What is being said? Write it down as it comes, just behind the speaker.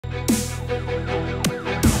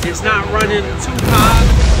It's not running too hot.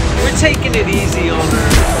 We're taking it easy on her.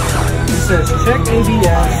 It says check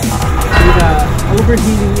ABS. We got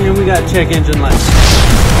overheating and we got check engine light.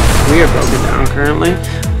 We are broken down currently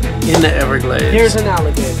in the Everglades. Here's an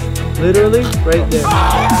alligator. Literally right there.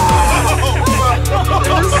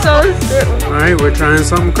 So sick. Alright, we're trying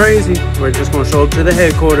something crazy. We're just gonna show up to the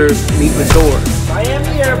headquarters, meet with Thor.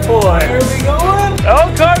 Miami Airport. Where are we going?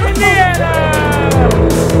 Elkhart, Indiana!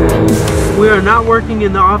 We are not working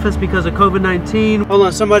in the office because of COVID-19. Hold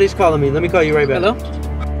on, somebody's calling me. Let me call you right back. Hello?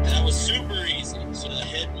 That was super easy. So the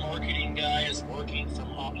head marketing guy is working from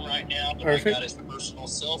home right now. But Perfect. I got his personal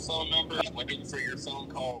cell phone number. I'm waiting for your phone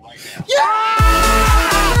call right now. Yeah!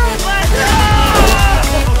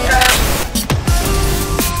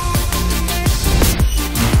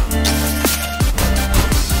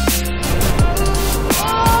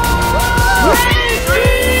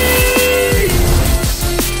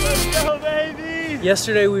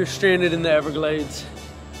 Yesterday we were stranded in the Everglades,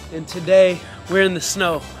 and today we're in the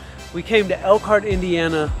snow. We came to Elkhart,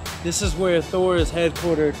 Indiana. This is where Thor is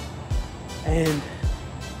headquartered, and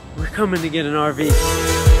we're coming to get an RV.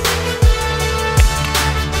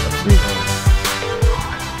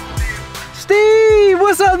 Steve,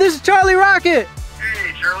 what's up? This is Charlie Rocket.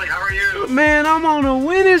 Hey Charlie, how are you? Man, I'm on a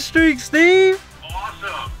winning streak, Steve.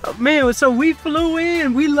 Awesome. Man, so we flew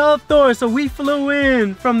in. We love Thor, so we flew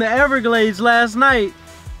in from the Everglades last night,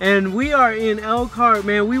 and we are in Elkhart,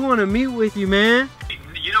 man. We want to meet with you, man.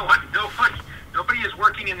 You know what? Nobody is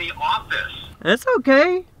working in the office. That's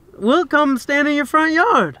okay. We'll come stand in your front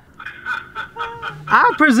yard.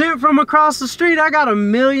 I present from across the street. I got $1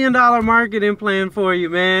 million marketing plan for you,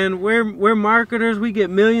 man. We're marketers. We get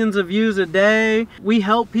millions of views a day. We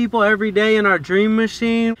help people every day in our dream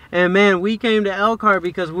machine. And man, we came to Elkhart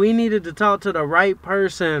because we needed to talk to the right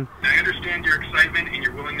person. I understand your excitement and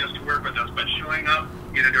your willingness to work with us, but showing up,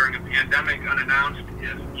 during a pandemic unannounced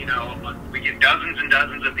is, we get dozens and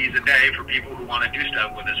dozens of these a day for people who want to do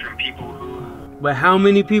stuff with us, from people who... But how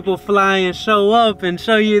many people fly and show up and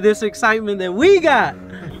show you this excitement that we got?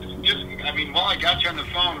 While I got you on the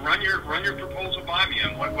phone, run your proposal by me.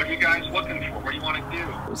 And what are you guys looking for? What do you want to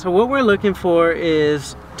do? So what we're looking for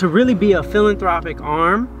is to really be a philanthropic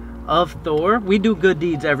arm of Thor. We do good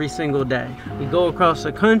deeds every single day. We go across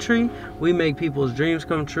the country. We make people's dreams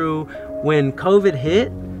come true. When COVID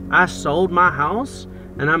hit, I sold my house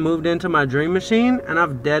and I moved into my dream machine, and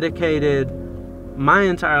I've dedicated my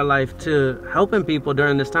entire life to helping people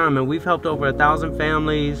during this time, and we've helped over 1,000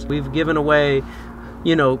 families. We've given away,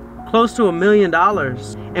 close to $1 million,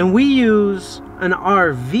 and we use an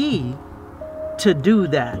RV to do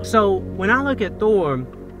that. So when I look at Thor,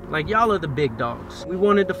 like, y'all are the big dogs. We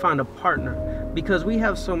wanted to find a partner because we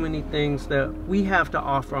have so many things that we have to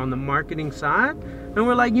offer on the marketing side, and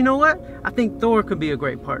we're like, you know what? I think Thor could be a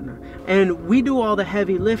great partner. And we do all the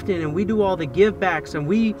heavy lifting, and we do all the give backs, and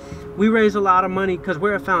we raise a lot of money because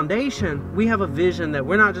we're a foundation. We have a vision that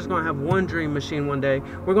we're not just gonna have one dream machine one day.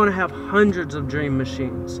 We're gonna have hundreds of dream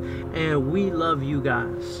machines, and we love you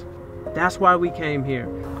guys. That's why we came here.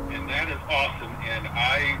 And that is awesome, and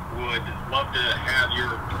I would love to have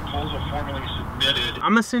your proposal formally submitted.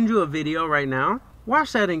 I'm gonna send you a video right now.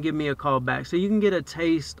 Watch that and give me a call back so you can get a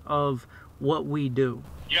taste of what we do.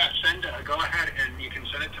 Yeah, go ahead and you can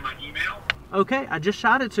send it to my email. Okay, I just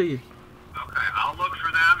shot it to you. Okay, I'll look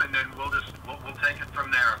for them, and then we'll take it from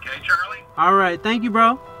there. Okay, Charlie? All right, thank you,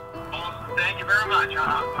 bro. Awesome. Thank you very much.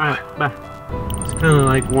 All right, bye. It's kind of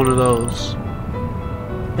like one of those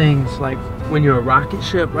things, like when you're a rocket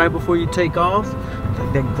ship right before you take off,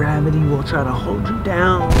 like that gravity will try to hold you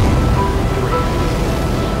down,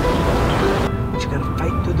 but you gotta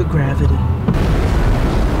fight through the gravity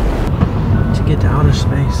to get to outer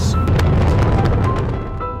space.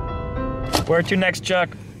 Where to next,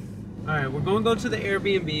 Chuck? All right, we're gonna go to the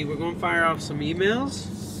Airbnb. We're gonna fire off some emails,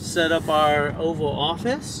 set up our Oval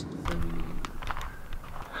Office.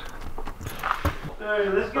 Hey,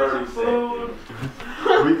 let's get some food.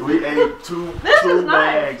 we ate two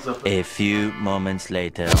bags of... A few moments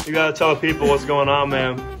later. You gotta tell people what's going on,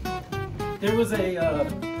 man. There was a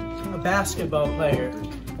basketball player.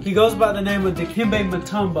 He goes by the name of Dikembe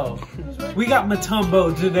Mutombo. We got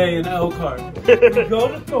Mutombo today in Elkhart. We go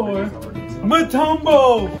to Thor.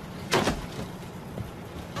 Mutombo!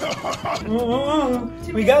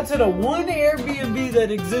 We got to the one Airbnb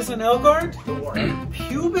that exists in Elkhart.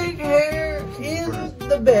 Pubic hair in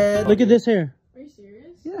the bed. Look at this hair. Are you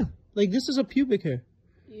serious? Yeah, like this is a pubic hair.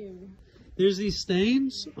 Ew. There's these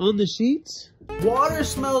stains on the sheets. Water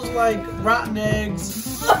smells like rotten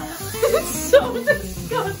eggs. It's so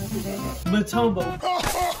disgusting. Mutombo.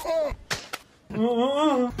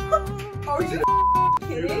 Are you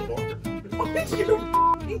kidding? Are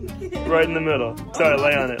you kidding? Right in the middle. Sorry,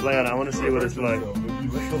 lay on it. Lay on it. I want to see what it's like. Oh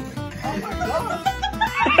my god.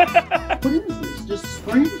 What is this? Just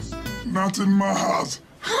springs? Not in my house.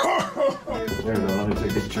 There we go, let me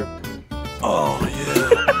take this trip. Oh,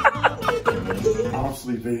 yeah. I'll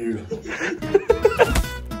sleep in here.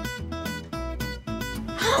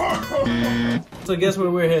 So guess where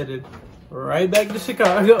we're headed? Right back to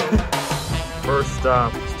Chicago. First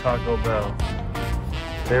stop is Taco Bell.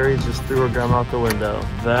 Terry just threw her gum out the window.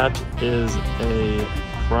 That is a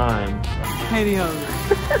crime. Katie hungry.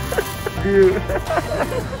 Dude.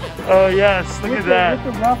 Oh yes, look at that.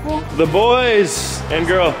 With the ruffle? The boys and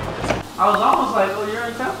girl. I was almost like, oh, you're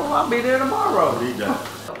in Temple? I'll be there tomorrow. Need that.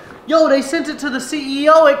 Yo, they sent it to the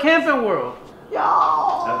CEO at Camping World. Yo.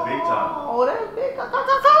 That's big time. Oh, that's big.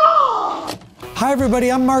 Hi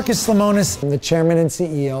everybody, I'm Marcus Lemonis. I'm the chairman and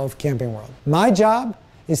CEO of Camping World. My job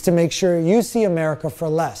is to make sure you see America for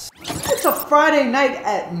less. It's a Friday night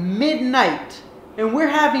at midnight, and we're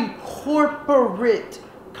having corporate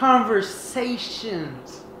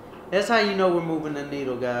conversations. That's how you know we're moving the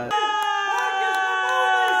needle, guys.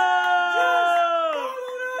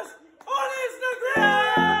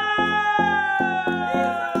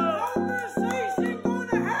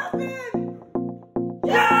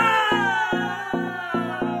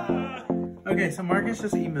 Okay, so Marcus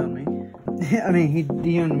just emailed me. I mean, he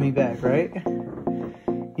DM'd me back, right?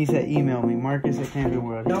 He said, email me, Marcus at Camping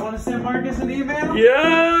World. Y'all want to send Marcus an email?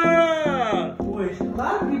 Yeah! Boy, a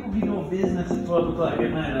lot of people be doing business at 12 o'clock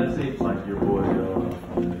at night, I see. Like your boy,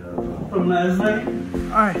 From last night?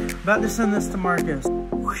 Alright, about to send this to Marcus.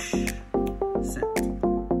 Whoosh. Sent.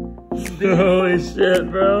 Holy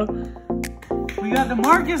shit, bro. We got the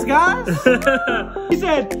Marcus, guys. He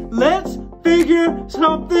said, let's figure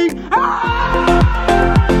something out.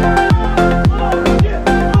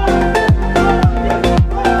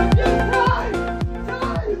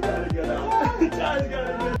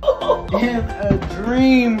 In a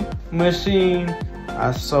dream machine,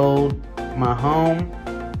 I sold my home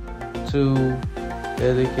to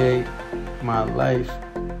dedicate my life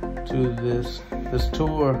to this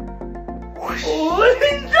tour.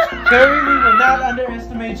 Terry, we will not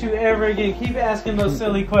underestimate you ever again. Keep asking those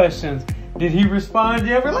silly questions. Did he respond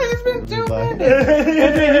yet? We're like, it's been 2 minutes.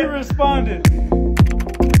 And then he responded.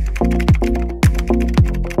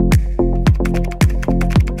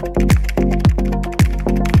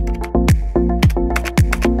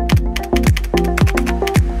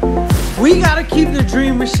 We gotta keep the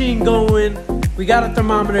dream machine going. We got a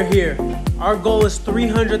thermometer here. Our goal is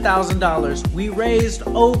 $300,000. We raised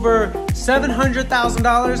over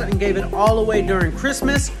 $700,000 and gave it all away during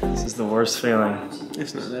Christmas. This is the worst feeling.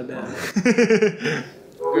 It's not that bad.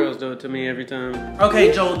 Girls do it to me every time.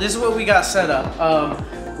 Okay, Joel, this is what we got set up.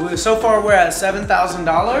 So far we're at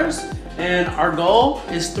 $7,000 and our goal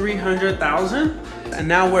is $300,000. And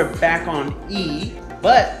now we're back on E,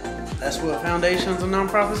 but that's what foundations and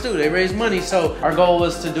nonprofits do. They raise money. So our goal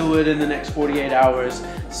was to do it in the next 48 hours.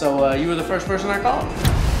 So you were the first person I called.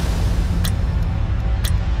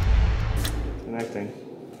 Connecting.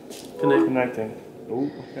 Oh,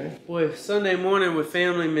 okay. Boy, Sunday morning with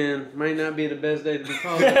family men might not be the best day to be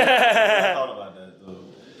calling. I thought about that, though.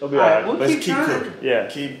 It'll be alright. We'll Let's keep keep trying. cooking. Yeah.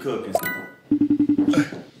 Keep cooking.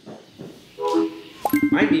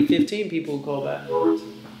 Might be 15 people who call back. Are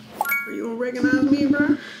you gonna recognize me,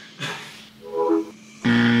 bro?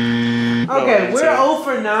 Okay, we're 0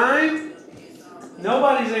 for 9.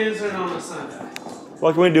 Nobody's answering on a Sunday.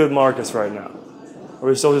 What can we do with Marcus right now? Are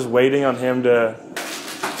we still just waiting on him to...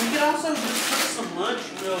 We could also just cook some lunch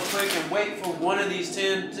real quick and wait for one of these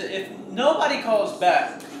 10 to... If nobody calls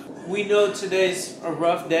back, we know today's a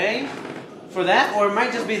rough day for that, or it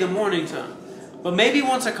might just be the morning time. But maybe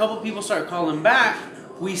once a couple people start calling back,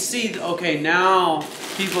 we see, okay, now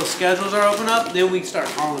people's schedules are open up, then we start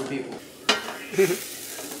calling people.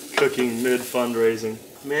 Cooking mid-fundraising.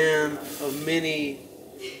 Man of many,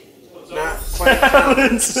 not quite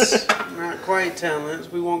talents. Not quite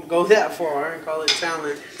talents. We won't go that far and call it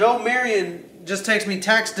talent. Joe Marion just texted me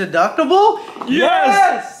tax deductible?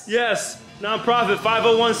 Yes! Yes! Nonprofit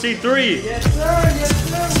 501c3. Yes, sir. Yes,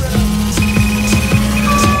 sir.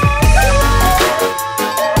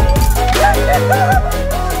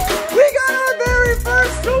 We got our very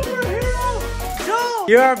first superhero, Joe.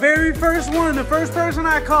 You're our very first one, the first person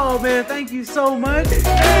I called, man. Thank you so much.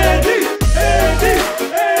 Andy.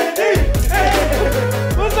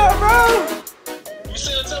 What's up, bro? You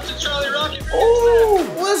said it's up to Charlie Rocket. Ooh,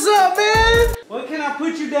 what's up, man? What can I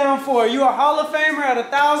put you down for? Are you a Hall of Famer at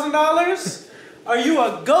 $1,000? Are you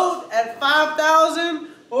a GOAT at $5,000?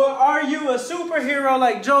 Or are you a superhero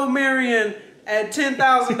like Joe Marion at $10,000?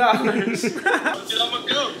 Dude, I'm a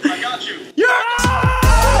goat. I got you. Yeah!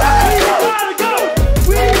 We gotta go!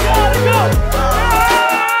 We gotta go!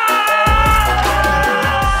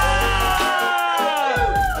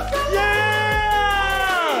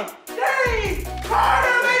 Yeah! Dave!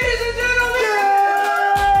 Carter, ladies and gentlemen!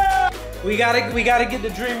 Yeah! We gotta get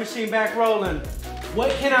the Dream Machine back rolling.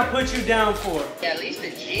 What can I put you down for? At least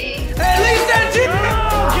a G. At least a G!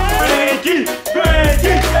 Frankie!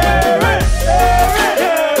 Frankie! Aaron!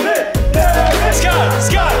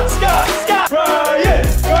 Scott! Ryan!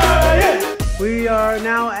 We are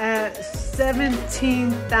now at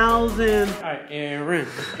 17,000. All right,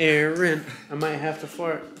 Aaron. I might have to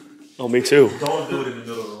fart. Oh, me too. Don't do it in the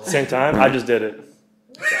middle of the room. Same time? I just did it.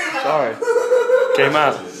 Sorry. Came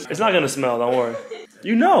out. It's not gonna smell, don't worry.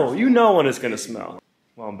 You know when it's gonna smell.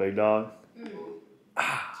 Come on, big dog.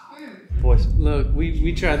 Voice. Look,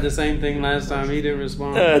 we tried the same thing last time. He didn't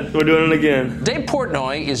respond. We're doing it again. Dave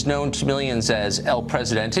Portnoy is known to millions as El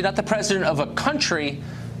Presidente, not the president of a country,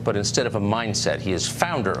 but instead of a mindset. He is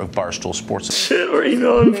founder of Barstool Sports. Shit, we're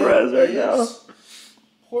emailing Prez right now.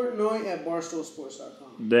 Portnoy at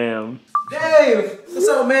barstoolsports.com. Damn. Dave, what's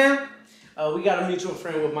up, man? We got a mutual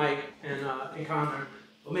friend with Mike and Connor.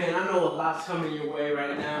 But man, I know a lot's coming your way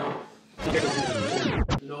right now.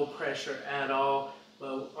 No pressure at all.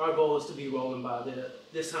 But our goal is to be rolling by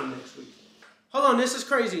this time next week. Hold on, this is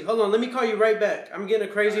crazy. Hold on, let me call you right back. I'm getting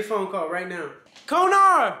a crazy phone call right now.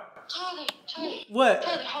 Konar! Charlie. What?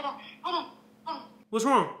 Charlie, hold on. What's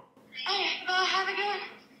wrong? Hey, how's it going?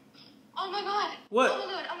 Oh my God. What? Oh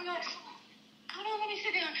my God. Hold on, let me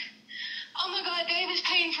sit down. Oh my God, Dave is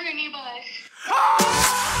paying for a new bus.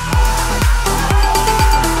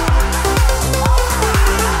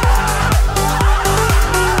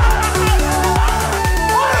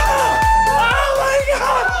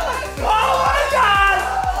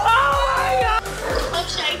 I'm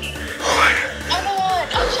shaking. Oh my God,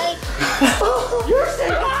 I'm shaking. You're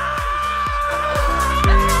sick!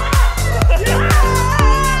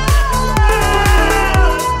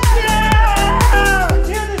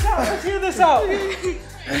 Let's hear this out.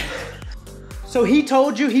 So he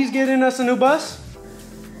told you he's getting us a new bus?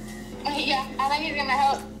 Yeah, I think he's gonna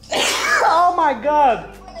help. Oh my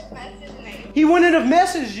God. He wouldn't have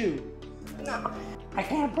messaged you. No. I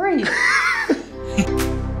can't breathe.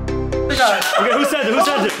 Okay, who said it?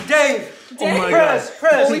 Dave. Oh my Press.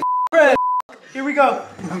 Press. Here we go.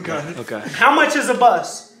 Okay. How much is a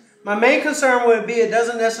bus? My main concern would be it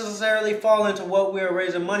doesn't necessarily fall into what we're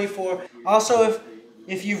raising money for. Also,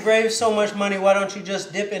 if you've raised so much money, why don't you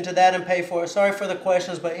just dip into that and pay for it? Sorry for the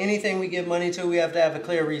questions, but anything we give money to, we have to have a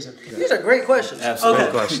clear reason. Okay. These are great questions. Absolutely.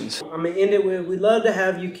 Okay. Questions. I'm going to end it with, we'd love to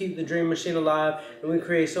have you keep the Dream Machine alive, and we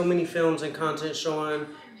create so many films and content showing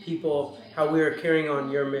people how we are carrying on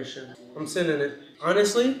your mission. I'm sending it.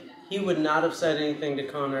 Honestly, he would not have said anything to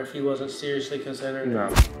Connor if he wasn't seriously considering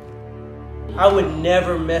it. I would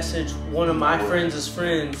never message one of my friends'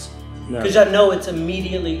 friends because I know it's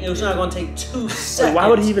immediately, it's not going to take 2 seconds. Why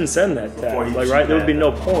would he even send that tag? Like, right? There would be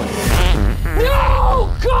no point. No!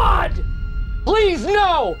 God! Please,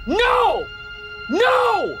 no! No!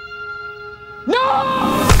 No! No!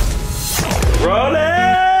 Roll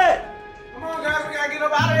it! Come on, guys, we got to get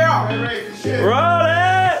up out of here. Roll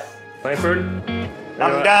it! Langford?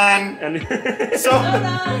 I'm done. So,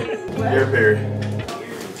 you're Perry.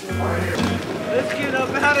 Let's get up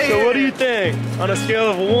out of here. So what do you think? On a scale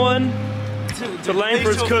of 1 to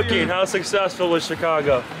Langford's cooking, how successful was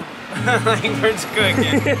Chicago? Langford's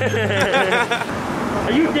cooking.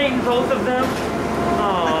 Are you dating both of them?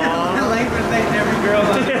 Aww. Langford's dating every girl.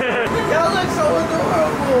 Y'all look so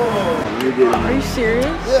adorable. Are you serious?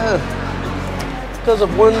 Yeah. Because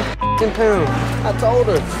of 1 pound. I told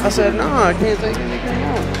her. I said, no, I can't take anything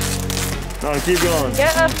else. No, keep going.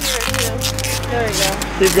 Get up here, too. There we go.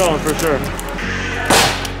 Keep going, for sure.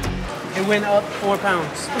 It went up 4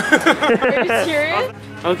 pounds. Are you serious?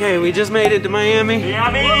 Okay, we just made it to Miami.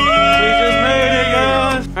 Miami! We just made it,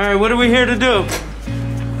 guys. All right, what are we here to do?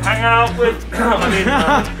 Hang out with...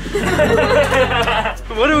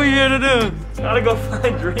 What are we here to do? Gotta go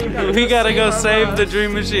find Dream. We gotta go save the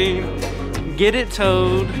Dream Machine. Get it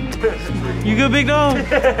towed. You good, big dog?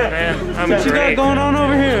 Man, I'm What you got going on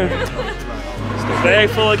over here? Just a bag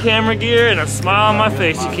full of camera gear and a smile on my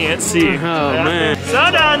face you can't see. Oh, man.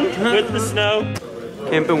 So done with the snow.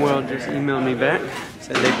 Camping World just emailed me back.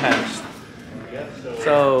 Said they passed.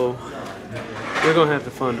 So, we're gonna have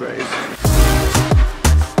to fundraise.